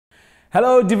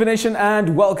Hello Divination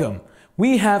and welcome.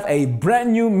 We have a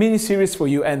brand new mini series for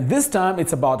you, and this time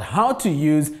it's about how to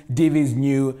use Divi's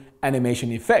new animation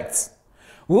effects.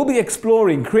 We'll be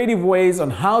exploring creative ways on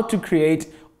how to create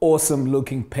awesome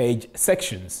looking page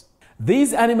sections.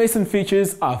 These animation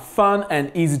features are fun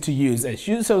and easy to use, as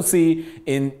you shall see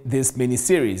in this mini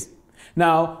series.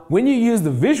 Now, when you use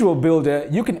the visual builder,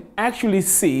 you can actually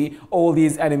see all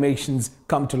these animations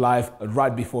come to life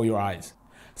right before your eyes.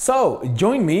 So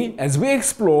join me as we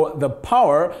explore the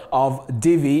power of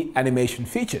Divi animation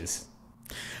features.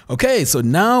 Okay, so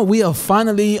now we are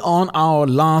finally on our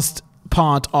last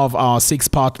part of our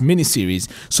 6-part mini-series.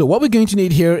 So what we're going to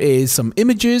need here is some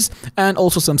images and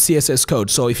also some CSS code.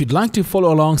 So if you'd like to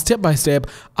follow along step by step,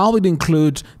 I will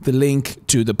include the link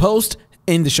to the post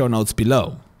in the show notes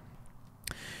below.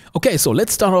 Okay, so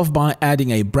let's start off by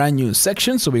adding a brand new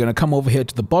section. So we're going to come over here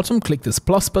to the bottom, click this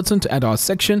plus button to add our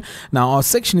section. Now our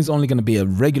section is only going to be a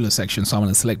regular section. So I'm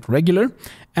going to select regular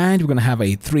and we're going to have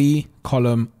a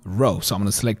 3-column row. So I'm going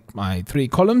to select my 3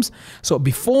 columns. So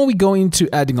before we go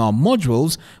into adding our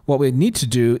modules, what we need to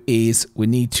do is we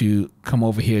need to come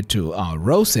over here to our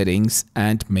row settings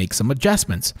and make some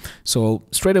adjustments. So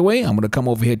straight away, I'm going to come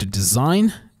over here to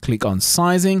design, click on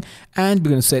sizing, and we're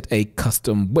going to set a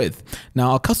custom width.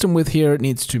 Now our custom width here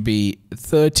needs to be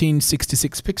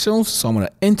 1366 pixels. So I'm going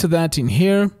to enter that in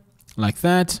here like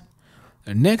that.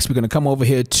 And next we're going to come over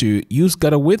here to use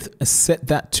gutter width, set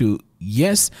that to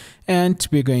yes, and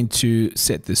we're going to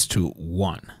set this to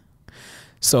 1.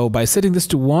 So by setting this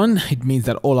to 1, it means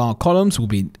that all our columns will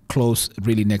be close,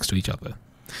 really next to each other.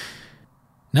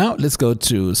 Now let's go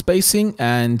to spacing,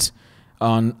 and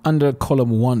under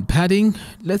column 1 padding,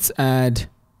 let's add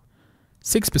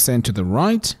 6% to the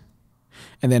right.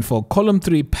 And then for column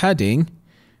 3 padding,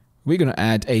 we're going to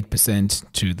add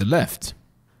 8% to the left.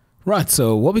 Right,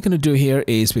 so what we're going to do here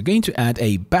is we're going to add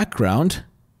a background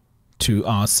to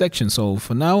our section. So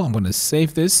for now, I'm going to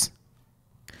save this.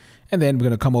 And then we're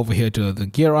going to come over here to the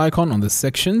gear icon on the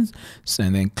sections,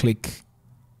 and then click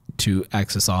to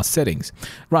access our settings.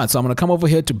 Right, so I'm going to come over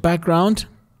here to background.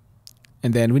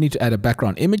 And then we need to add a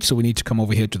background image. So we need to come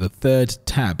over here to the 3rd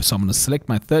tab. So I'm going to select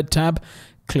my 3rd tab,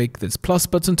 click this plus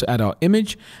button to add our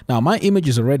image. Now my image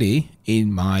is already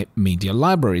in my media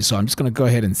library. So I'm just going to go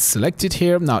ahead and select it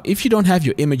here. Now, if you don't have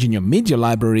your image in your media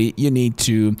library, you need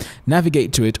to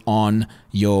navigate to it on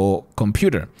your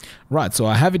computer. Right. So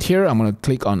I have it here. I'm going to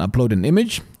click on upload an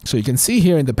image. So you can see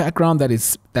here in the background that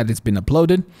it's been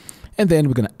uploaded. And then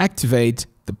we're going to activate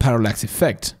the parallax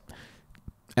effect.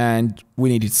 And we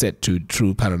need it set to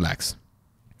true parallax.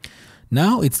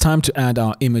 Now it's time to add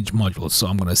our image module. So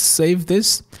I'm going to save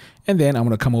this, and then I'm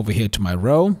going to come over here to my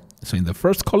row. So in the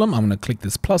first column, I'm going to click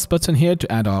this plus button here to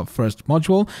add our first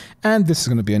module, and this is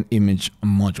going to be an image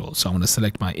module. So I'm going to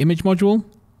select my image module,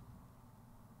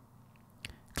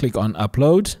 click on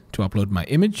upload to upload my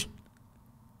image.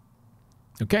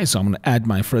 Okay, so I'm going to add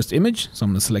my first image. So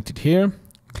I'm going to select it here,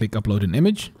 click upload an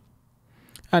image,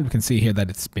 and we can see here that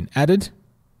it's been added.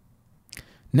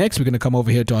 Next, we're going to come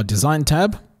over here to our design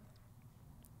tab,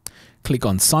 click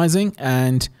on sizing,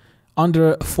 and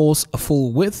under force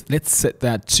full width, let's set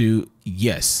that to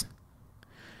yes.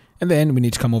 And then we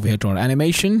need to come over here to our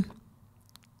animation,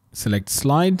 select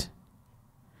slide,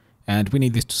 and we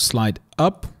need this to slide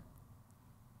up.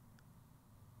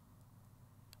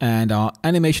 And our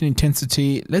animation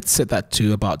intensity, let's set that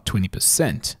to about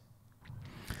 20%.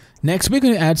 Next, we're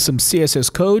going to add some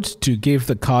CSS code to give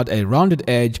the card a rounded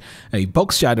edge, a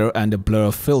box shadow, and a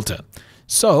blur filter.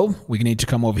 So we need to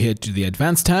come over here to the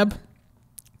Advanced tab,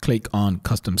 click on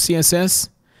Custom CSS,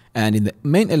 and in the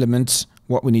main elements,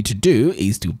 what we need to do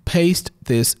is to paste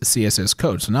this CSS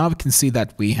code. So now we can see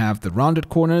that we have the rounded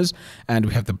corners and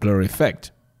we have the blur effect.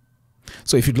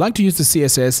 So if you'd like to use the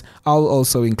CSS, I'll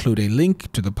also include a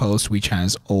link to the post which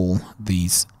has all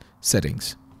these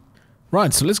settings.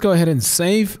 Right, so let's go ahead and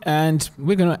save, and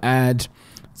we're going to add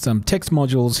some text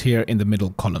modules here in the middle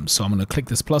column. So I'm going to click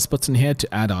this plus button here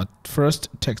to add our first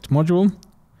text module.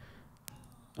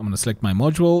 I'm going to select my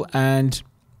module, and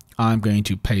I'm going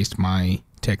to paste my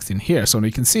text in here. So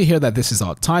you can see here that this is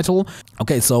our title.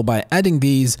 Okay, so by adding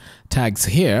these tags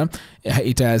here,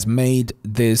 it has made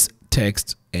this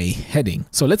text a heading.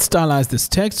 So let's stylize this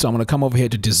text. So I'm going to come over here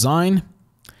to design,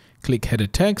 click header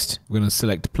text. We're going to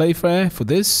select Playfair for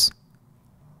this.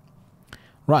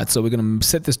 Right, so we're going to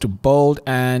set this to bold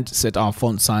and set our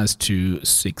font size to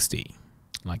 60,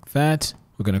 like that.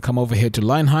 We're going to come over here to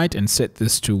line height and set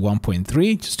this to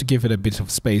 1.3 just to give it a bit of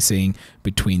spacing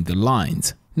between the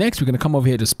lines. Next, we're going to come over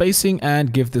here to spacing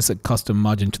and give this a custom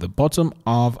margin to the bottom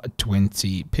of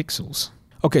 20 pixels.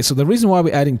 Okay, so the reason why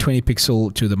we're adding 20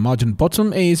 pixel to the margin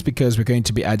bottom is because we're going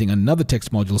to be adding another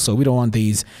text module, so we don't want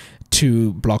these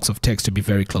two blocks of text to be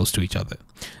very close to each other.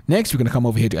 Next, we're going to come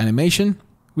over here to animation.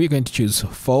 We're going to choose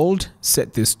fold,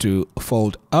 set this to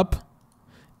fold up,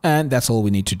 and that's all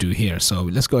we need to do here. So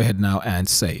let's go ahead now and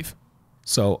save.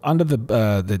 So under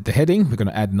the heading, we're going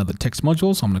to add another text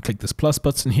module. So I'm going to click this plus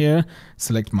button here,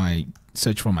 search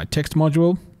for my text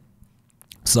module.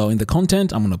 So in the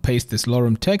content, I'm going to paste this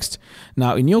lorem text.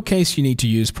 Now, in your case, you need to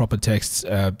use proper text.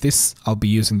 I'll be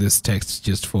using this text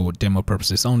just for demo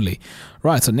purposes only.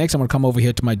 Right, so next I'm going to come over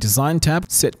here to my design tab,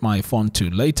 set my font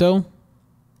to Lato.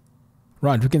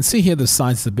 Right, we can see here the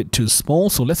size is a bit too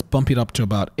small, so let's bump it up to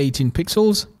about 18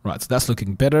 pixels. Right, so that's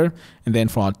looking better. And then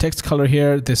for our text color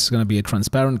here, this is going to be a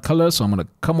transparent color. So I'm going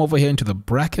to come over here into the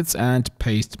brackets and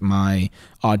paste my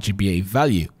RGBA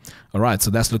value. All right,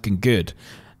 so that's looking good.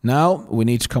 Now we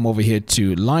need to come over here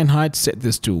to line height, set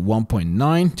this to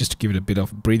 1.9 just to give it a bit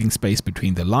of breathing space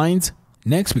between the lines.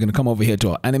 Next, we're going to come over here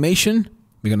to our animation.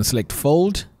 We're going to select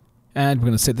fold and we're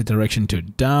going to set the direction to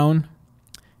down.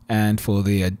 And for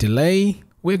the delay,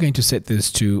 we're going to set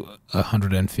this to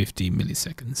 150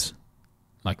 milliseconds,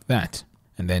 like that.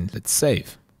 And then let's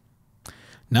save.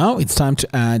 Now it's time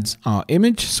to add our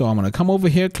image. So I'm going to come over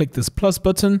here, click this plus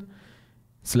button,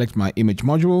 select my image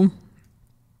module.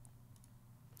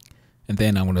 And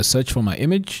then I'm going to search for my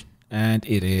image, and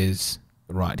it is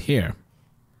right here.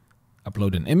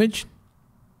 Upload an image.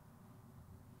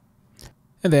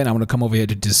 And then I'm going to come over here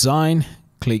to design,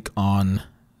 click on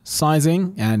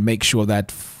sizing and make sure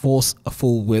that force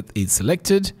full width is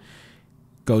selected.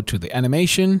 Go to the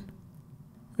animation.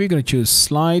 We're going to choose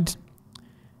slide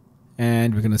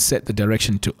and we're going to set the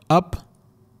direction to up,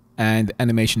 and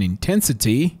animation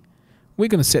intensity, we're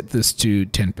going to set this to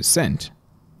 10%.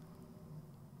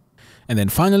 And then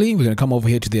finally, we're going to come over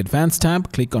here to the Advanced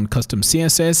tab, click on Custom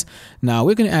CSS. Now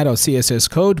we're going to add our CSS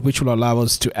code, which will allow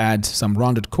us to add some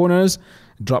rounded corners,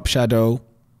 drop shadow,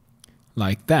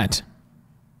 like that.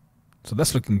 So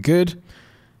that's looking good.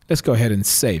 Let's go ahead and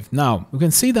save. Now we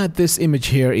can see that this image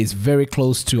here is very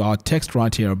close to our text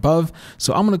right here above.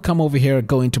 So I'm going to come over here,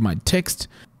 go into my text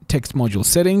module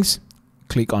settings,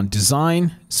 click on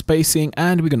design, spacing,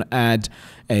 and we're going to add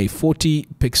a 40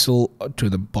 pixel to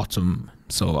the bottom.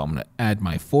 So I'm going to add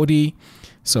my 40.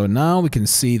 So now we can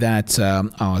see that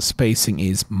our spacing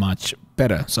is much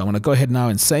better. So I'm going to go ahead now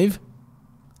and save.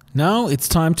 Now it's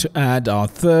time to add our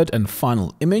third and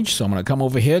final image. So I'm going to come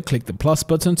over here, click the plus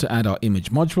button to add our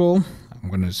image module. I'm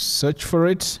going to search for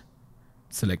it,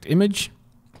 select image,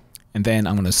 and then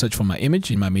I'm going to search for my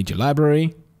image in my media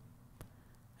library.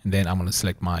 And then I'm going to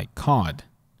select my card,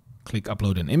 click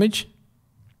upload an image.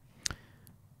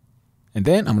 And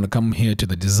then I'm going to come here to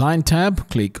the design tab,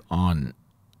 click on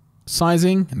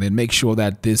sizing, and then make sure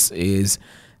that this is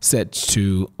set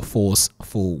to force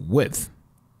full width.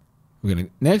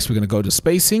 Next, we're going to go to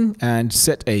spacing and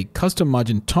set a custom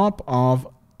margin top of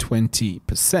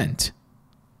 20%.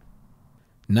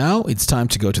 Now it's time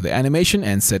to go to the animation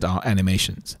and set our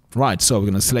animations. Right, so we're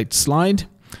going to select slide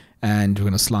and we're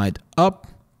going to slide up,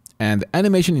 and the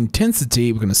animation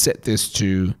intensity, we're going to set this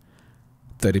to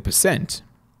 30%.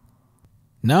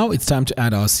 Now it's time to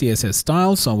add our CSS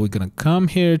style. So we're going to come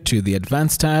here to the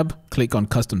Advanced tab, click on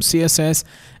Custom CSS,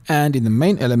 and in the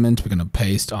main element, we're going to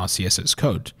paste our CSS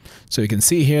code. So you can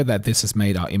see here that this has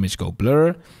made our image go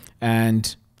blur,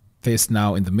 and this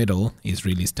now in the middle is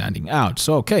really standing out.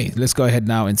 So okay, let's go ahead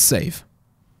now and save.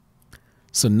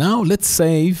 So now let's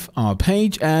save our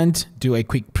page and do a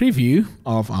quick preview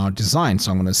of our design.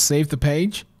 So I'm going to save the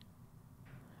page,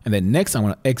 and then next I'm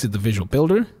going to exit the Visual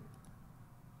Builder.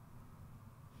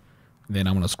 Then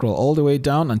I'm going to scroll all the way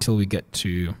down until we get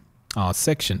to our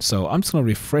section. So I'm just going to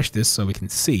refresh this so we can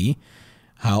see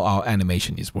how our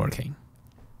animation is working.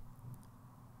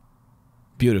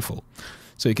 Beautiful.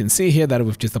 So you can see here that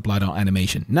we've just applied our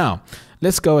animation. Now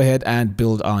let's go ahead and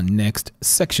build our next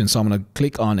section. So I'm going to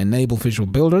click on Enable Visual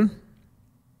Builder.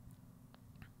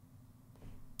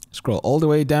 Scroll all the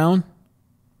way down.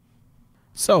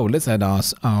 So let's add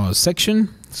our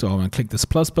section. So I'm going to click this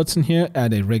plus button here,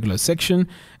 add a regular section,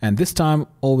 and this time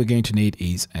all we're going to need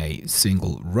is a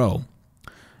single row.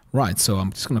 Right, so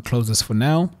I'm just going to close this for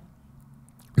now.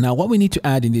 Now what we need to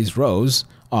add in these rows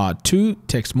are two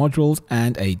text modules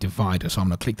and a divider. So I'm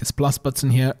going to click this plus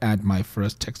button here, add my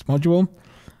first text module,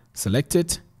 select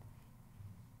it.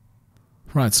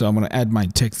 Right, so I'm going to add my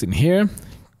text in here,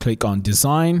 click on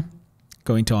design,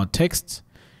 go into our text,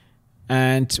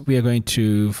 and we are going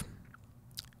to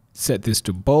set this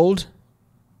to bold,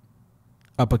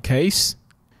 uppercase,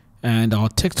 and our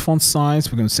text font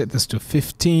size, we're going to set this to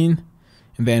 15,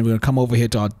 and And then we're going to come over here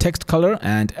to our text color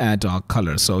and add our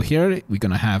color. So here we're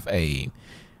going to have a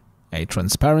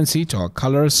transparency to our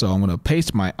color. So I'm going to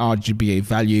paste my RGBA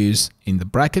values in the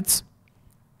brackets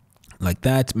like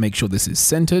that. Make sure this is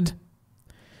centered.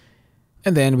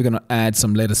 And then we're going to add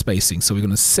some letter spacing. So we're going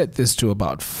to set this to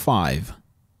about 5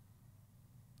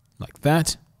 like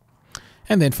that.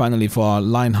 And then finally for our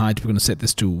line height, we're going to set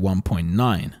this to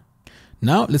 1.9.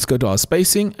 Now let's go to our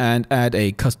spacing and add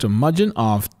a custom margin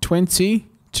of 20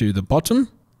 to the bottom.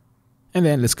 And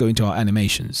then let's go into our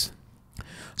animations.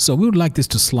 So we would like this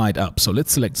to slide up. So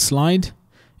let's select slide.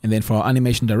 And then for our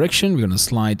animation direction, we're going to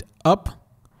slide up.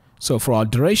 So for our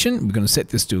duration, we're going to set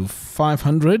this to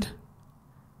 500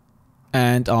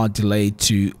 and our delay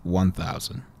to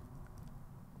 1000.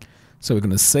 So we're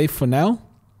going to save for now.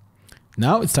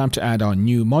 Now it's time to add our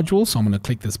new module. So I'm going to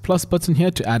click this plus button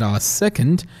here to add our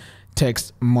second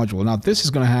text module. Now this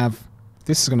is going to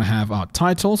have our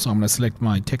title. So I'm going to select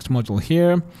my text module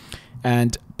here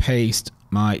and paste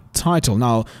my title.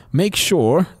 Now make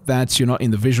sure that you're not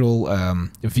in the visual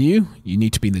view. You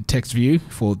need to be in the text view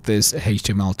for this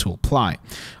HTML to apply.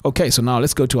 Okay, so now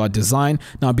let's go to our design.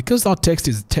 Now because our text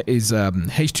is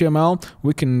HTML,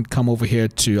 we can come over here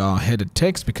to our header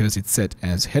text because it's set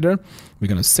as header. We're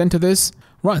going to center this.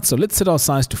 Right, so let's set our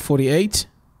size to 48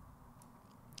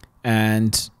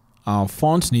 and our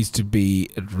font needs to be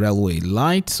Railway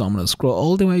Light. So I'm going to scroll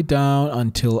all the way down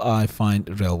until I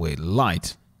find Railway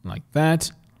Light. Like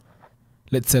that.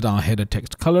 Let's set our header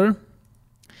text color.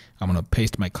 I'm going to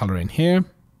paste my color in here.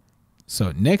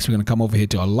 So next we're going to come over here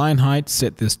to our line height,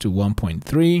 set this to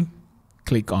 1.3,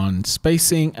 click on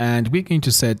spacing, and we're going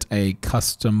to set a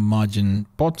custom margin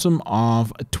bottom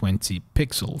of 20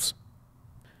 pixels.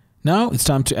 Now it's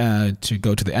time to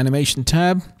go to the animation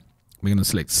tab. We're going to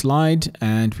select slide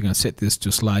and we're going to set this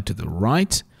to slide to the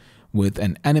right with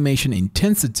an animation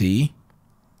intensity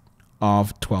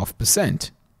of 12%.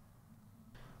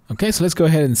 Okay, so let's go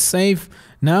ahead and save.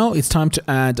 Now it's time to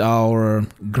add our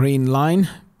green line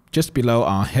just below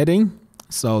our heading.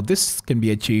 So this can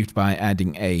be achieved by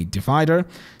adding a divider.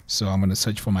 So I'm going to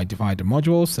search for my divider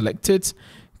module, select it,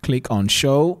 click on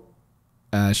show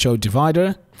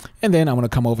divider, and then I'm going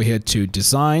to come over here to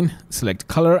design, select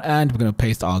color, and we're going to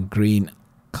paste our green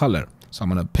color. So I'm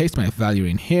going to paste my value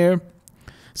in here.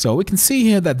 So we can see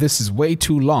here that this is way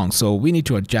too long, so we need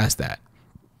to adjust that.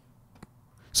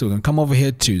 So we're going to come over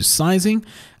here to sizing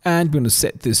and we're going to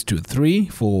set this to 3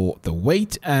 for the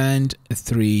weight and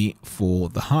 3 for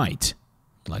the height,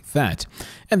 like that.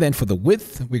 And then for the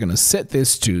width, we're going to set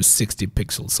this to 60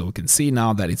 pixels. So we can see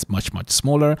now that it's much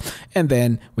smaller. And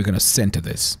then we're going to center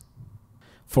this.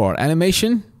 For our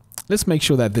animation, let's make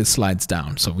sure that this slides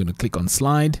down. So we're going to click on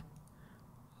slide,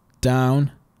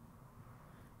 down.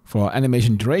 For our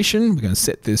animation duration, we're going to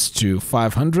set this to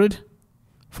 500.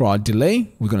 For our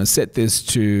delay, we're going to set this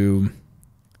to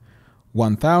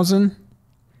 1000.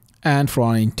 And for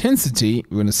our intensity,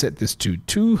 we're going to set this to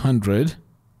 200%.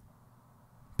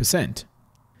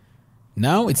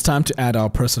 Now it's time to add our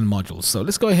person modules. So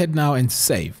let's go ahead now and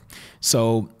save.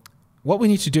 So what we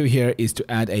need to do here is to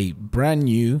add a brand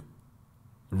new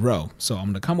row. So I'm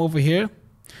going to come over here.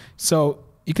 So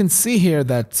you can see here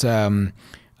that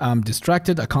I'm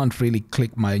distracted. I can't really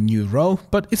click my new row,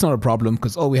 but it's not a problem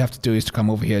because all we have to do is to come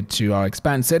over here to our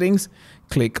expand settings,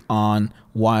 click on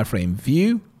wireframe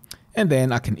view, and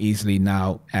then I can easily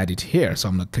now add it here. So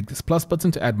I'm going to click this plus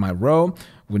button to add my row.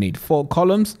 We need 4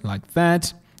 columns like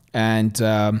that. And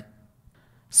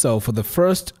so for the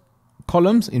first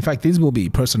columns, in fact, these will be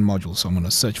person modules. So I'm going to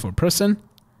search for person,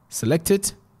 select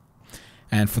it.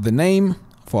 And for the name,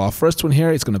 for our first one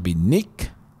here, it's going to be Nick.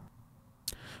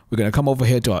 We're going to come over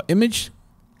here to our image,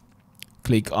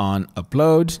 click on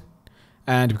upload,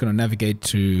 and we're going to navigate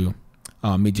to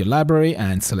our media library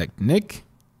and select Nick,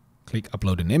 click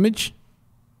upload an image.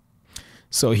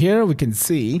 So here we can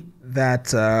see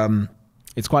that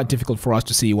it's quite difficult for us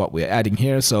to see what we're adding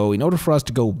here. So in order for us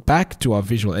to go back to our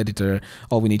visual editor,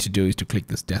 all we need to do is to click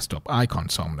this desktop icon.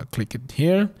 So I'm going to click it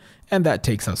here, and that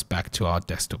takes us back to our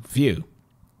desktop view.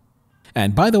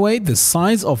 And by the way, the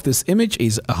size of this image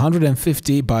is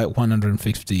 150 by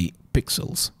 150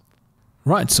 pixels.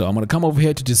 Right, so I'm going to come over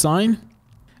here to design.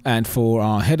 And for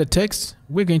our header text,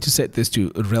 we're going to set this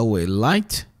to Railway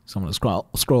Light. So I'm going to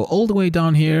scroll all the way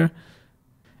down here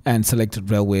and select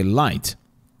Railway Light.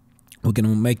 We're going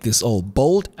to make this all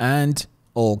bold and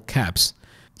all caps.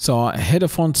 So our header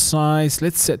font size,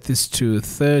 let's set this to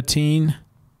 13.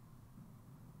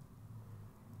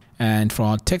 And for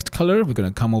our text color, we're going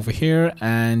to come over here,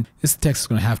 and this text is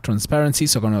going to have transparency.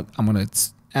 So I'm going to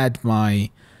add my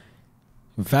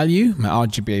value, my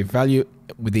RGBA value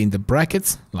within the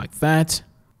brackets like that.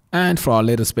 And for our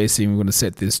letter spacing, we're going to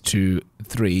set this to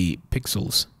 3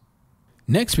 pixels.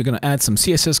 Next, we're going to add some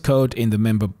CSS code in the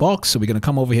member box. So we're going to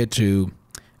come over here to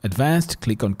Advanced,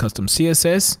 click on Custom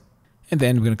CSS, and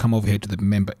then we're going to come over here to the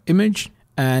member image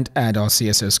and add our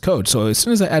CSS code. So as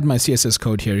soon as I add my CSS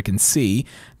code here, you can see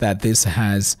that this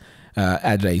has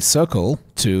added a circle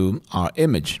to our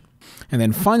image. And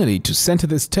then finally, to center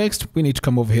this text, we need to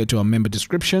come over here to our member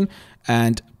description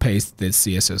and paste this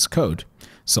CSS code.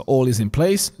 So all is in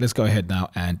place. Let's go ahead now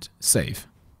and save.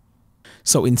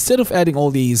 So instead of adding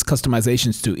all these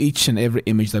customizations to each and every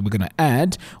image that we're going to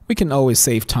add, we can always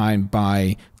save time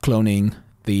by cloning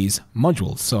these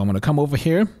modules. So I'm going to come over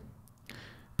here,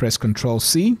 press Ctrl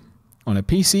C on a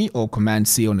PC or Command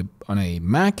C on a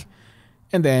Mac,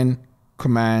 and then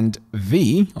Command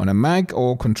V on a Mac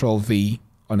or Control V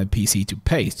on a PC to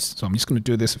paste. So I'm just going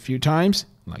to do this a few times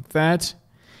like that.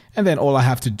 And then all I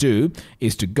have to do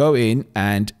is to go in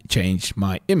and change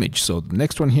my image. So the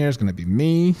next one here is going to be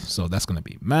me. So that's going to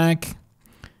be Mac.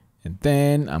 And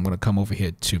then I'm going to come over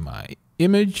here to my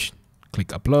image, click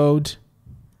upload,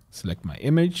 select my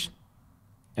image,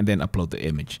 and then upload the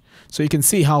image. So you can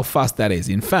see how fast that is.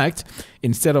 In fact,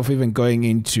 instead of even going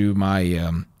into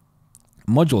my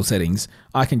module settings,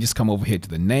 I can just come over here to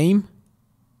the name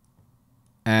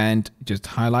and just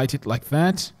highlight it like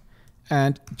that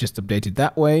and just update it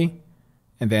that way.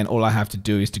 And then all I have to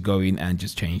do is to go in and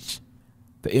just change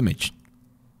the image.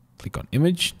 Click on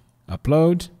image,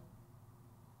 upload,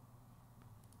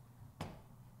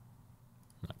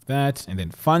 like that. And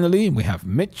then finally we have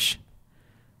Mitch.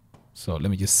 So let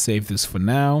me just save this for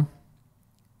now.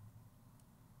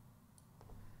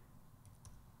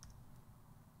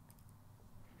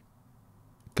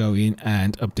 Go in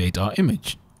and update our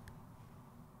image.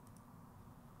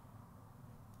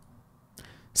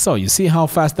 So you see how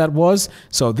fast that was?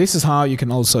 So this is how you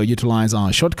can also utilize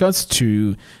our shortcuts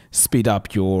to speed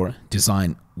up your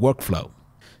design workflow.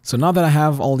 So now that I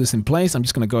have all this in place, I'm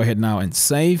just going to go ahead now and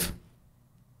save.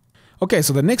 Okay,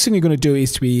 so the next thing you're going to do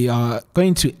is we are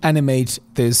going to animate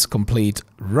this complete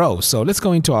row. So let's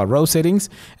go into our row settings.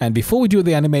 And before we do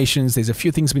the animations, there's a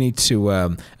few things we need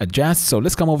to adjust. So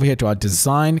let's come over here to our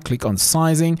design, click on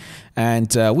sizing,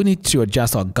 and we need to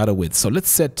adjust our gutter width. So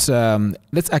let's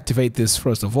activate this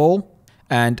first of all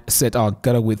and set our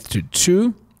gutter width to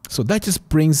 2. So that just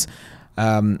brings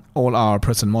all our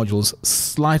person modules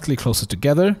slightly closer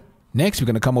together. Next, we're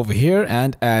going to come over here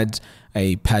and add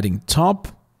a padding top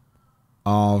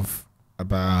of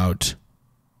about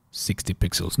 60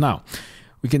 pixels. Now,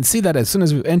 we can see that as soon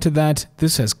as we enter that,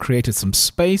 this has created some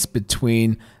space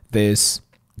between this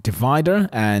divider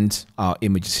and our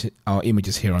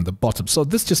images here on the bottom. So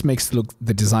this just makes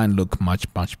the design look much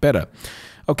better.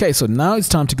 Okay, so now it's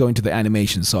time to go into the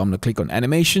animation. So I'm going to click on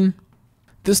animation.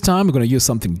 This time we're going to use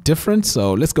something different.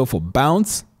 So let's go for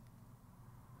bounce.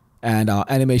 And our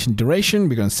animation duration,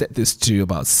 we're going to set this to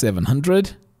about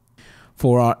 700.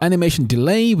 For our animation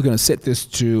delay, we're going to set this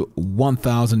to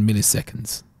 1000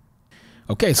 milliseconds.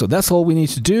 Okay, so that's all we need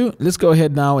to do. Let's go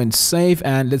ahead now and save,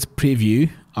 and let's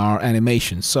preview our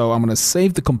animation. So I'm going to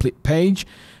save the complete page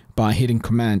by hitting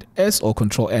Command S or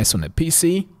Control S on a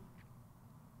PC.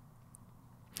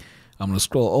 I'm going to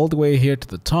scroll all the way here to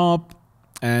the top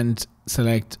and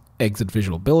select Exit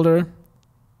Visual Builder.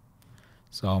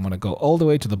 So I'm going to go all the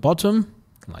way to the bottom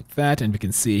like that, and we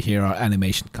can see here our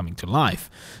animation coming to life.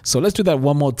 So let's do that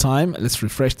one more time. Let's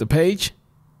refresh the page.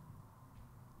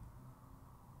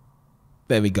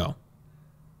 There we go.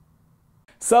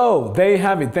 So there you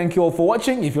have it. Thank you all for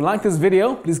watching. If you like this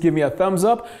video, please give me a thumbs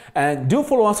up and do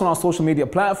follow us on our social media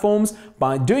platforms.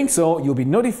 By doing so, you'll be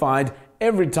notified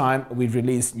every time we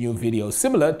release new videos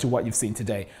similar to what you've seen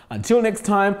today. Until next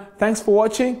time, thanks for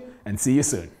watching and see you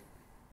soon.